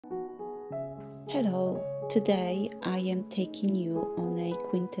Hello, today I am taking you on a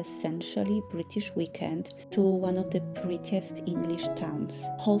quintessentially British weekend to one of the prettiest English towns.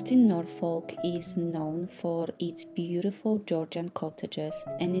 Holt in Norfolk is known for its beautiful Georgian cottages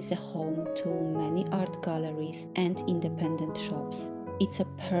and is a home to many art galleries and independent shops. It's a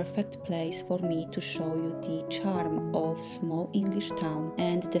perfect place for me to show you the charm of small English town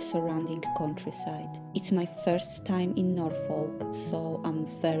and the surrounding countryside. It's my first time in Norfolk, so I'm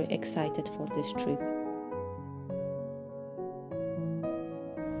very excited for this trip.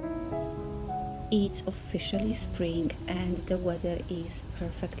 It's officially spring and the weather is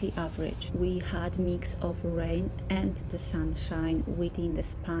perfectly average. We had a mix of rain and the sunshine within the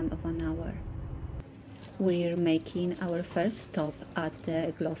span of an hour. We're making our first stop at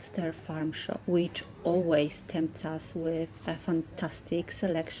the Gloucester Farm Shop, which always tempts us with a fantastic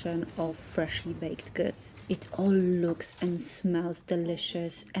selection of freshly baked goods. It all looks and smells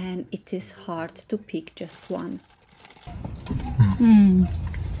delicious, and it is hard to pick just one.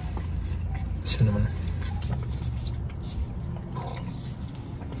 Cinnamon.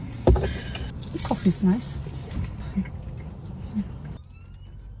 The coffee's nice.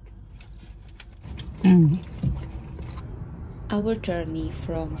 Our journey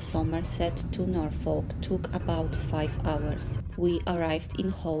from Somerset to Norfolk took about 5 hours. We arrived in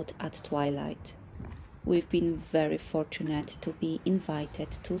Holt at twilight. We've been very fortunate to be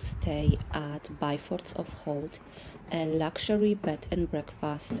invited to stay at Byfords of Holt, a luxury bed and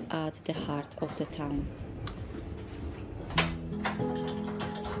breakfast at the heart of the town.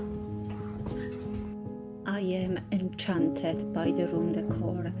 I am enchanted by the room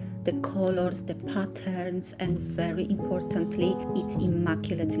decor, the colors, the patterns, and very importantly, it's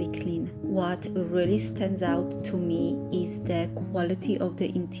immaculately clean. What really stands out to me is the quality of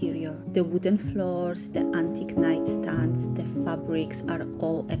the interior. The wooden floors, the antique nightstands, the fabrics are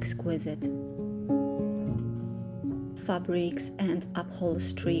all exquisite. Fabrics and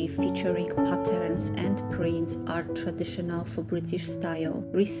upholstery featuring patterns and prints are traditional for British style.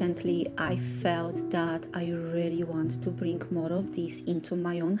 Recently, I felt that I really want to bring more of this into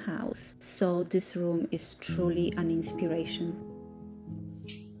my own house, so this room is truly an inspiration.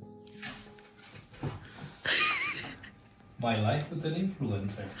 My life with an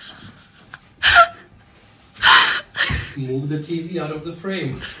influencer. Move the TV out of the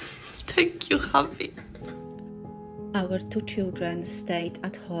frame. Thank you, hubby. Our 2 children stayed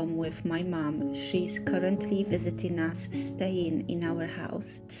at home with my mom. She's currently visiting us, staying in our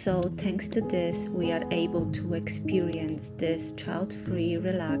house. So thanks to this, we are able to experience this child-free,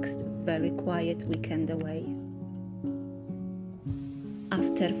 relaxed, very quiet weekend away.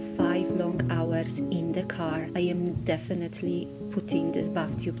 After 5 long hours in the car, I am definitely putting this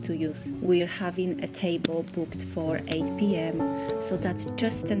bath tube to use. We're having a table booked for 8 p.m, so that's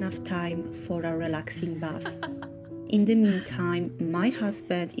just enough time for a relaxing bath. In the meantime, my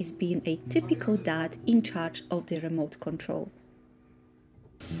husband is being a typical dad in charge of the remote control.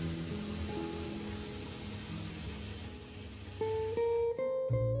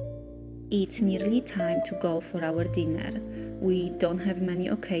 It's nearly time to go for our dinner. We don't have many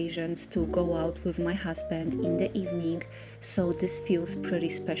occasions to go out with my husband in the evening, so this feels pretty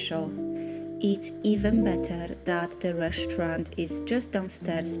special. It's even better that the restaurant is just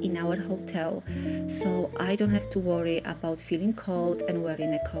downstairs in our hotel, so I don't have to worry about feeling cold and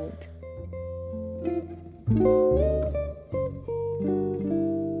wearing a coat.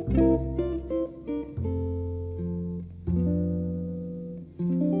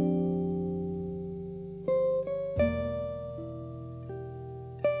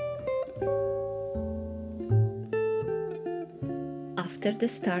 After the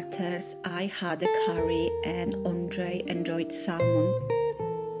starters, I had a curry and Andre enjoyed salmon.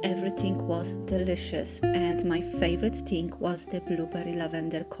 Everything was delicious, and my favorite thing was the blueberry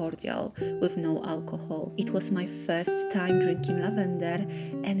lavender cordial with no alcohol. It was my first time drinking lavender,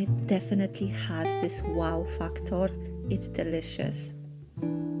 and it definitely has this wow factor. It's delicious.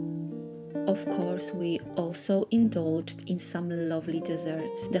 Of course, we also indulged in some lovely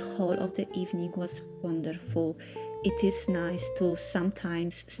desserts. The whole of the evening was wonderful. It is nice to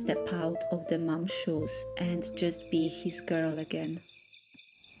sometimes step out of the mom's shoes and just be his girl again.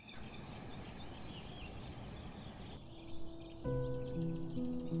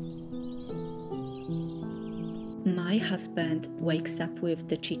 My husband wakes up with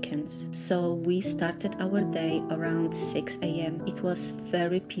the chickens, so we started our day around 6 a.m. It was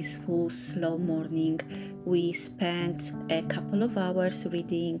very peaceful, slow morning. We spent a couple of hours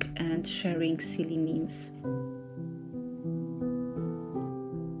reading and sharing silly memes.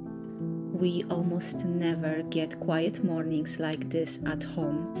 We almost never get quiet mornings like this at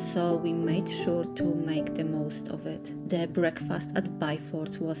home, so we made sure to make the most of it. The breakfast at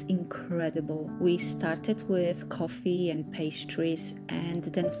Byford's was incredible. We started with coffee and pastries and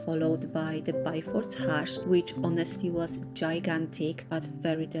then followed by the Byford's hash, which honestly was gigantic but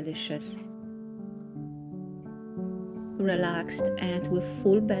very delicious. Relaxed and with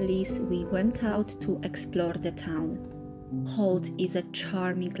full bellies, we went out to explore the town. Holt is a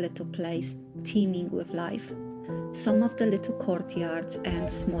charming little place, teeming with life. Some of the little courtyards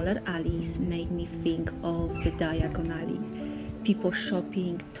and smaller alleys made me think of the Diagon Alley. People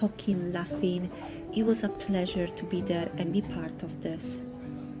shopping, talking, laughing. It was a pleasure to be there and be part of this.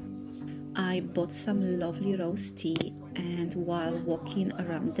 I bought some lovely roast tea, and while walking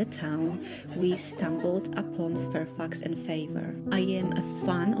around the town, we stumbled upon Fairfax Favor. I am a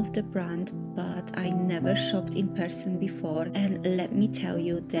fan of the brand, but I never shopped in person before, and let me tell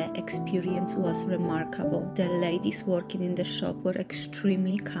you, the experience was remarkable. The ladies working in the shop were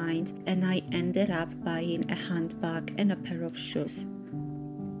extremely kind, and I ended up buying a handbag and a pair of shoes.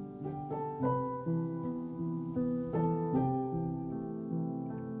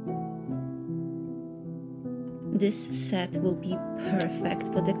 This set will be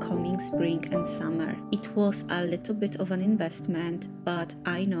perfect for the coming spring and summer. It was a little bit of an investment, but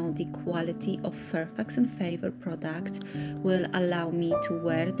I know the quality of Fairfax Favor products will allow me to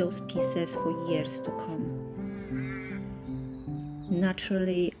wear those pieces for years to come.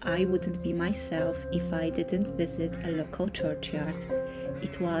 Naturally, I wouldn't be myself if I didn't visit a local churchyard.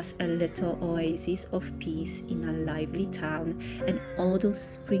 It was a little oasis of peace in a lively town, and all those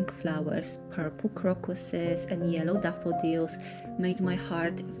spring flowers, purple crocuses and yellow daffodils, made my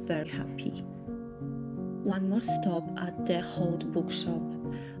heart very happy. One more stop at the Holt bookshop.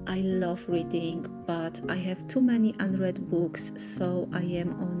 I love reading, but I have too many unread books, so I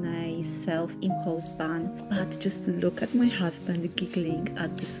am on a self-imposed ban. But just look at my husband giggling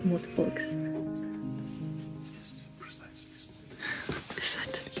at the smooth books. This is precisely smooth. Is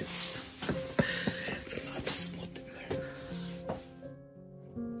it? It's a lot of smooth in there.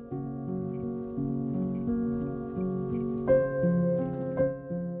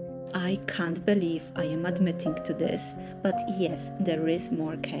 I can't believe I am admitting to this, but yes, there is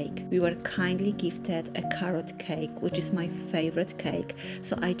more cake. We were kindly gifted a carrot cake, which is my favorite cake,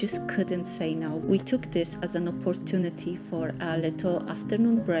 so I just couldn't say no. We took this as an opportunity for a little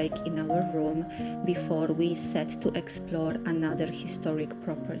afternoon break in our room before we set to explore another historic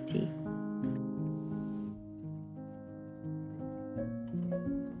property.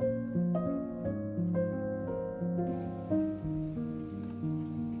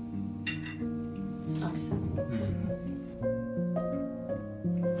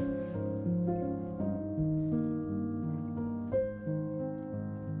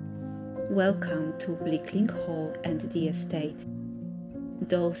 Welcome to Blickling Hall and the estate.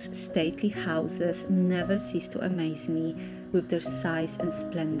 Those stately houses never cease to amaze me with their size and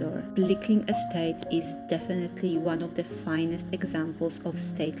splendor. Blickling Estate is definitely one of the finest examples of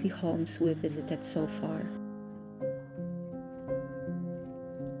stately homes we've visited so far.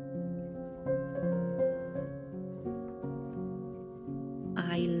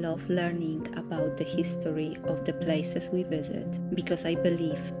 I love learning about the history of the places we visit because I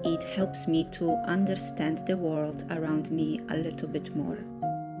believe it helps me to understand the world around me a little bit more.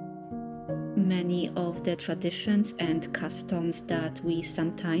 Many of the traditions and customs that we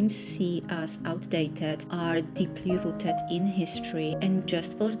sometimes see as outdated are deeply rooted in history and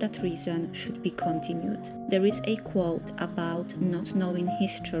just for that reason should be continued. There is a quote about not knowing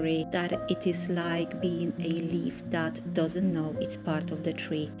history that it is like being a leaf that doesn't know it's part of the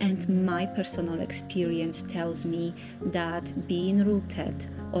tree. And my personal experience tells me that being rooted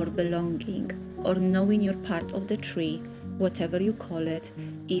or belonging or knowing you're part of the tree, whatever you call it,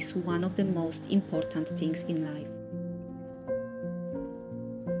 is one of the most important things in life.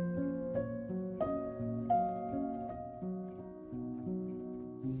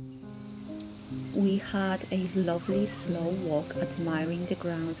 We had a lovely slow walk admiring the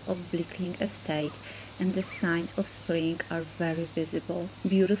grounds of Blickling Estate, and the signs of spring are very visible.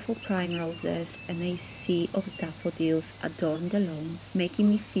 Beautiful primroses and a sea of daffodils adorn the lawns, making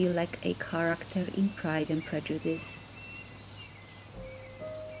me feel like a character in Pride and Prejudice.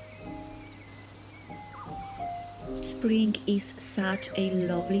 Spring is such a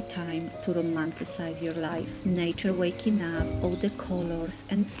lovely time to romanticize your life. Nature waking up, all the colors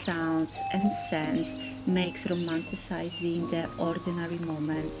and sounds and scents makes romanticizing the ordinary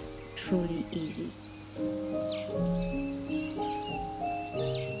moments truly easy.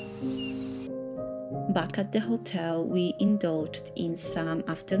 Back at the hotel, we indulged in some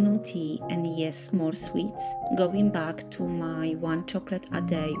afternoon tea and yes, more sweets. Going back to my one chocolate a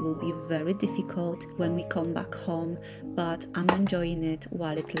day will be very difficult when we come back home, but I'm enjoying it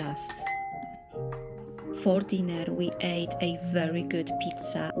while it lasts. For dinner, we ate a very good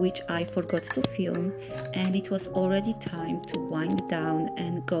pizza, which I forgot to film, and it was already time to wind down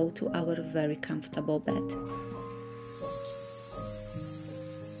and go to our very comfortable bed.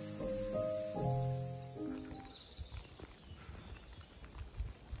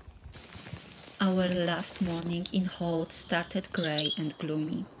 Our last morning in Holt started grey and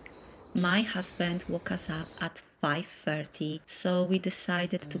gloomy. My husband woke us up at 5:30, so we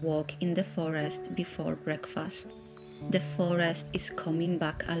decided to walk in the forest before breakfast. The forest is coming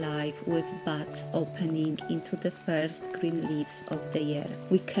back alive with buds opening into the first green leaves of the year.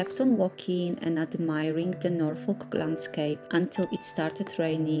 We kept on walking and admiring the Norfolk landscape until it started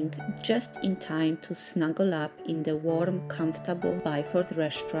raining, just in time to snuggle up in the warm, comfortable Byford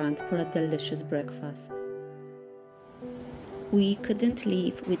restaurant for a delicious breakfast. We couldn't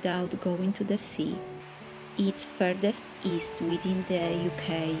leave without going to the sea. It's furthest east within the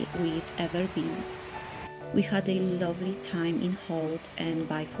UK we've ever been. We had a lovely time in Holt and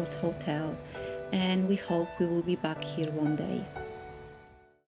Byford Hotel, and we hope we will be back here one day.